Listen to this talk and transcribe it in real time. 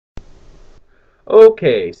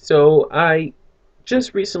Okay, so I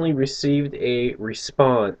just recently received a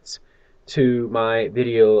response to my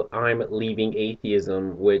video, I'm Leaving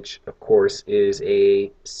Atheism, which of course is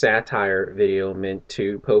a satire video meant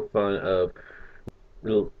to poke fun of,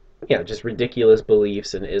 yeah, just ridiculous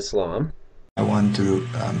beliefs in Islam. I want to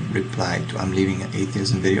reply to I'm leaving an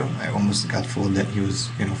atheism video. I almost got fooled that he was,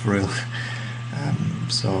 for real.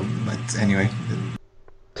 But anyway,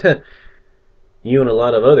 You and a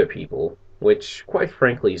lot of other people, which quite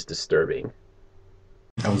frankly is disturbing.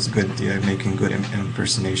 that was good. Yeah, making good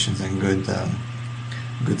impersonations and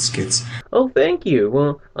good skits. Oh, thank you.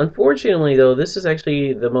 Well, unfortunately, though, this is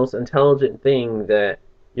actually the most intelligent thing that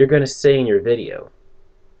you're going to say in your video.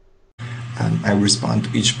 I respond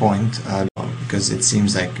to each point because it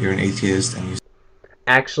seems like you're an atheist and you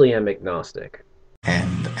Actually, I'm agnostic.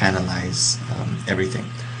 and analyze everything.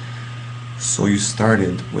 So you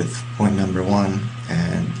started with point number one,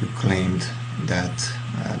 and you claimed that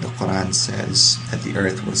the Quran says that the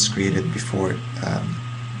earth was created before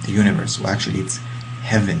the universe. Well, actually, it's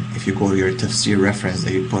heaven. If you go to your tafsir reference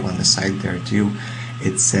that you put on the side there too,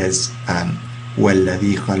 it says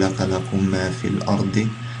وَالَّذِي خَلَقَ لَكُم مَّا فِي الْأَرْضِ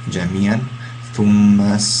جَمِيعًا ثُمَّ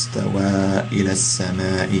اسْتَوَى إِلَى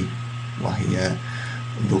السَّمَاءِ وَهِيَ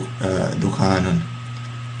دخان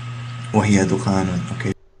وهي دخان.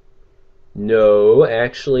 Okay. No,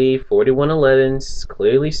 actually, 4111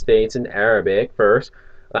 clearly states in Arabic first,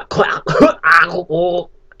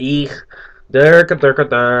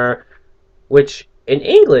 which in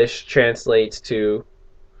English translates to,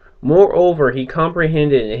 moreover, he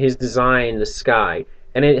comprehended in his design the sky,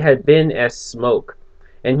 and it had been as smoke.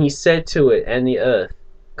 And he said to it and the earth,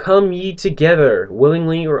 come ye together,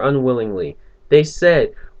 willingly or unwillingly. They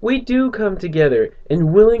said, we do come together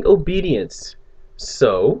in willing obedience.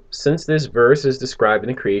 So, since this verse is describing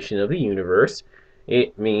the creation of the universe,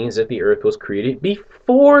 it means that the earth was created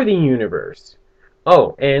before the universe.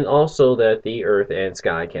 Oh, and also that the earth and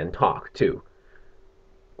sky can talk too.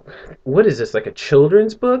 What is this, like a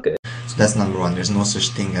children's book? So that's number one. There's no such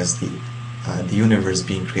thing as the universe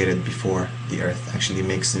being created before the earth. Actually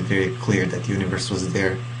makes it very clear that the universe was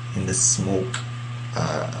there in the smoke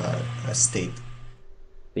state.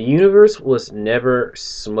 The universe was never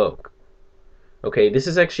smoke. Okay, this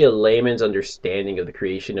is actually a layman's understanding of the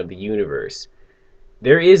creation of the universe.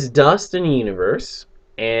 There is dust in the universe,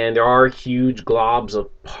 and there are huge globs of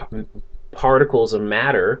particles of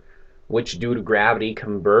matter, which due to gravity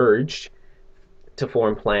converged to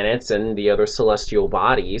form planets and the other celestial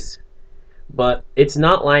bodies. But it's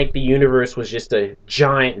not like the universe was just a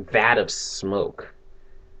giant vat of smoke.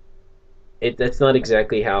 That's not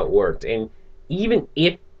exactly how it worked. And even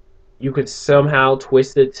if you could somehow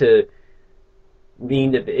twist it to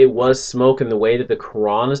mean that it was smoke in the way that the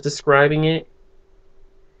Quran is describing it,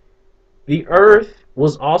 the earth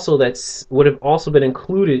was also would have also been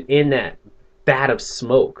included in that vat of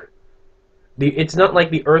smoke. It's not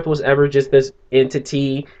like the earth was ever just this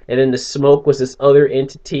entity and then the smoke was this other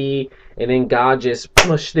entity and then God just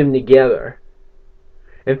pushed them together.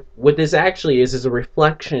 And what this actually is a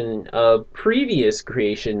reflection of previous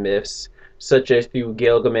creation myths, such as through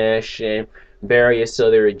Gilgamesh and various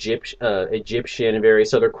other Egyptian and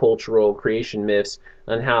various other cultural creation myths,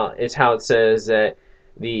 on how it says that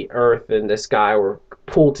the earth and the sky were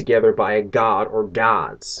pulled together by a god or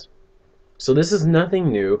gods. So this is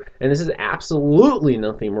nothing new, and this is absolutely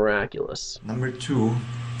nothing miraculous. Number two,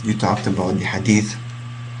 you talked about the hadith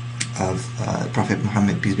of Prophet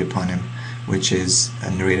Muhammad, peace be upon him, which is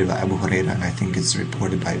narrated by Abu Huraira, and I think it's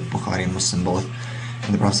reported by Bukhari and Muslim both.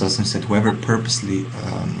 And the Prophet said, whoever purposely,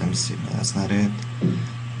 let me see, no, that's not it.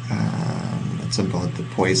 It's about the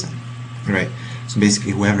poison, right? So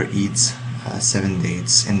basically, whoever eats 7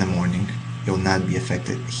 dates in the morning, he will not be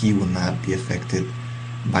affected. He will not be affected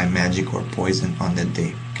by magic or poison on that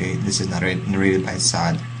day. Okay, this is narrated by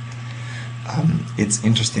Saad. It's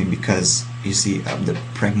interesting because you see the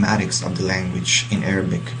pragmatics of the language in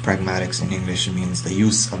Arabic, pragmatics in English means the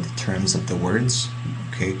use of the terms of the words.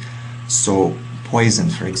 Okay, so poison,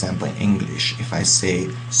 for example, in English, if I say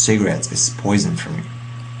cigarettes is poison for me,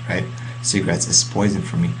 right? Cigarettes is poison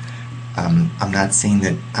for me. I'm not saying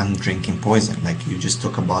that I'm drinking poison, like you just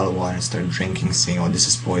took a bottle of water and started drinking, saying, oh, this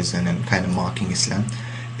is poison, and kind of mocking Islam.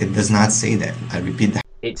 It does not say that. I repeat that.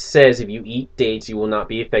 It says if you eat dates, you will not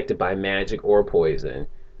be affected by magic or poison.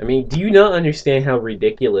 I mean, do you not understand how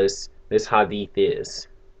ridiculous this hadith is?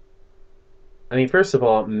 I mean, first of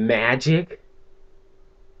all, magic?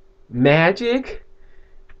 Magic?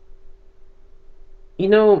 You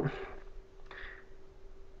know,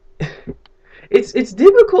 it's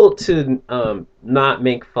difficult to not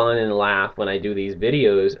make fun and laugh when I do these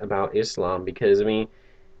videos about Islam because I mean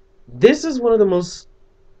this is one of the most,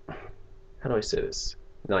 how do I say this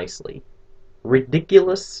nicely,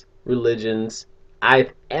 ridiculous religions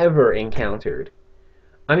I've ever encountered.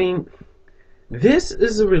 I mean, this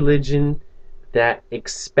is a religion that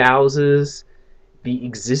espouses the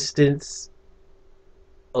existence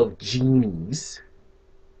of genies.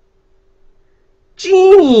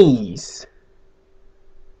 Genies!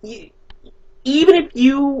 Even if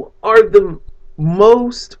you are the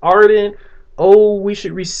most ardent, oh, we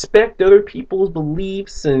should respect other people's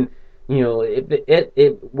beliefs, and you know,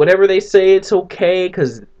 whatever they say, it's okay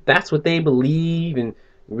because that's what they believe, and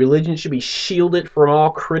religion should be shielded from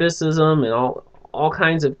all criticism and all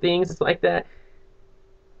kinds of things. It's like that.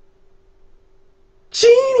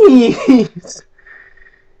 Genies!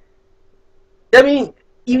 I mean,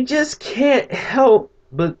 you just can't help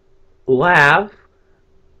but laugh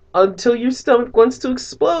until your stomach wants to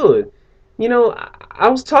explode. You know, I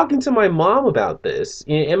was talking to my mom about this,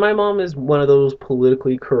 and my mom is one of those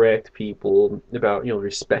politically correct people about, you know,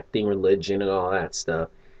 respecting religion and all that stuff.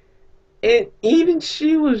 And even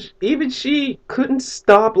she couldn't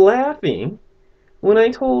stop laughing when I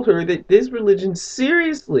told her that this religion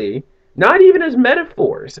seriously, not even as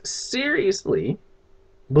metaphors, seriously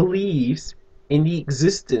believes in the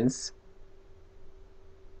existence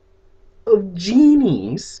of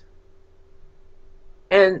genies.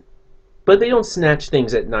 And but they don't snatch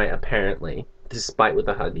things at night, apparently, despite what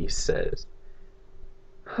the hadith says.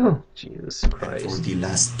 Oh, Jesus For Christ. the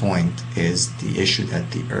last point is the issue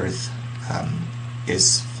that the earth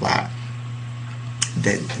is flat.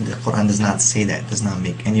 The Quran does not say that, does not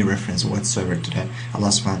make any reference whatsoever to that. Allah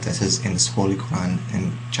subhanahu wa ta'ala says in this holy Quran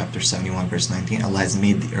in chapter 71 verse 19, Allah has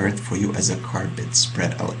made the earth for you as a carpet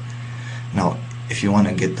spread out. Now, if you want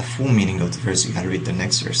to get the full meaning of the verse, you gotta read the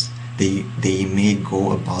next verse. They may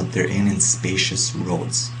go about therein in spacious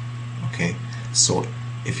roads. Okay, so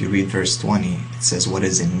if you read verse 20, it says, what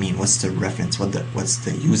does it mean? What's the reference? What's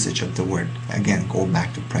the usage of the word? Again, go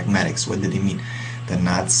back to pragmatics. What did he mean? Did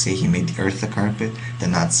not say he made the earth a carpet. Did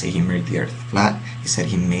not say he made the earth flat. He said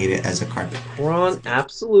he made it as a carpet. Quran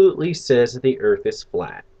absolutely says that the earth is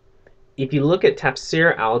flat. If you look at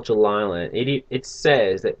Tafsir al-Jalalan, it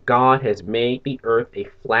says that God has made the earth a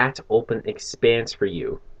flat, open expanse for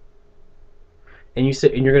you. And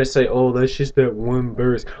you're gonna say, oh, that's just that one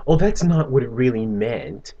verse. Oh, that's not what it really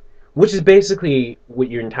meant. Which is basically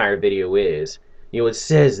what your entire video is. You know, it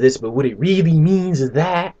says this, but what it really means is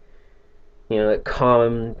that. You know, that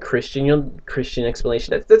common Christian, Christian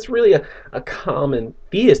explanation. That's really a common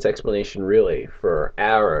theist explanation, really, for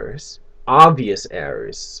errors, obvious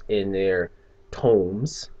errors in their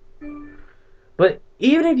tomes. But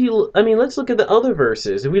even if you, I mean, let's look at the other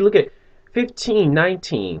verses. If we look at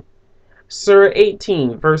 15:19. Surah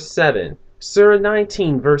 18, verse 7, Surah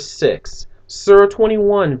 19, verse 6, Surah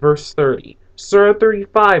 21, verse 30, Surah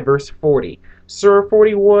 35, verse 40, Surah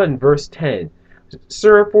 41, verse 10,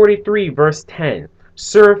 Surah 43, verse 10,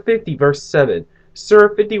 Surah 50, verse 7,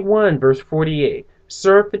 Surah 51, verse 48,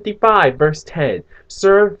 Surah 55, verse 10,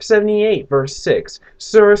 Surah 78, verse 6,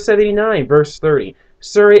 Surah 79, verse 30,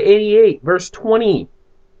 Surah 88, verse 20.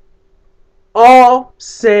 All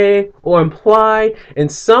say or imply in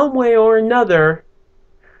some way or another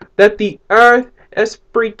that the earth is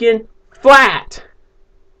freaking flat.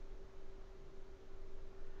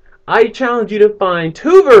 I challenge you to find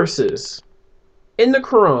 2 verses in the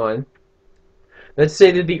Quran that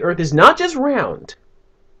say that the earth is not just round,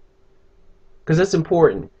 because that's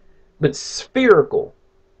important, but spherical.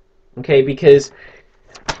 Okay, because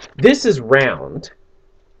this is round,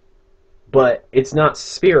 but it's not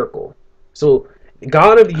spherical. So,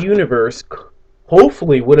 God of the universe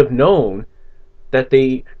hopefully would have known that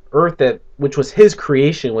the earth, which was his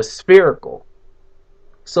creation, was spherical.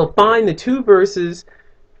 So find the 2 verses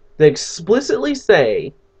that explicitly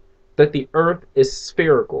say that the earth is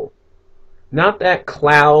spherical. Not that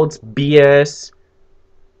clouds BS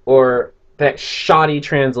or that shoddy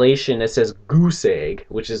translation that says goose egg,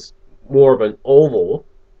 which is more of an oval,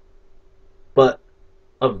 but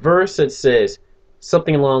a verse that says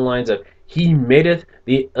something along the lines of, he maketh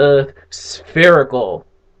the earth spherical.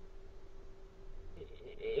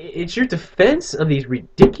 It's your defense of these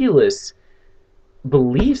ridiculous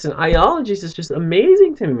beliefs and ideologies is just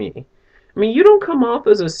amazing to me. I mean, you don't come off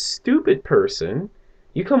as a stupid person.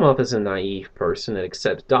 You come off as a naive person that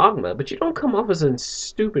accepts dogma, but you don't come off as a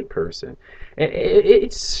stupid person. And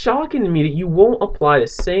it's shocking to me that you won't apply the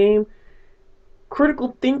same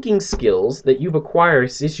critical thinking skills that you've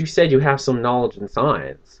acquired since you said you have some knowledge in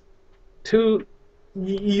science to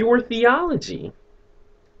your theology.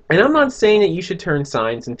 And I'm not saying that you should turn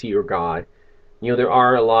science into your God. You know, there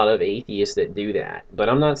are a lot of atheists that do that, but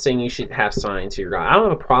I'm not saying you should have science as your God. I don't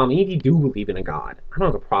have a problem if you do believe in a God. I don't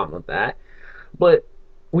have a problem with that. But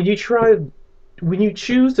when you try, when you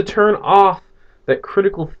choose to turn off that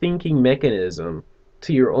critical thinking mechanism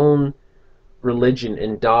to your own religion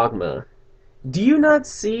and dogma, do you not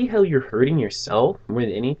see how you're hurting yourself more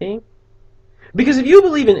than anything? Because if you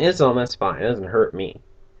believe in Islam, that's fine. It doesn't hurt me.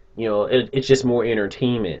 You know, it's just more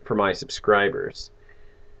entertainment for my subscribers.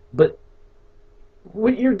 But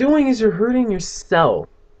what you're doing is you're hurting yourself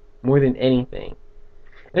more than anything.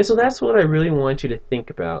 And so that's what I really want you to think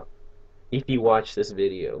about if you watch this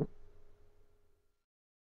video.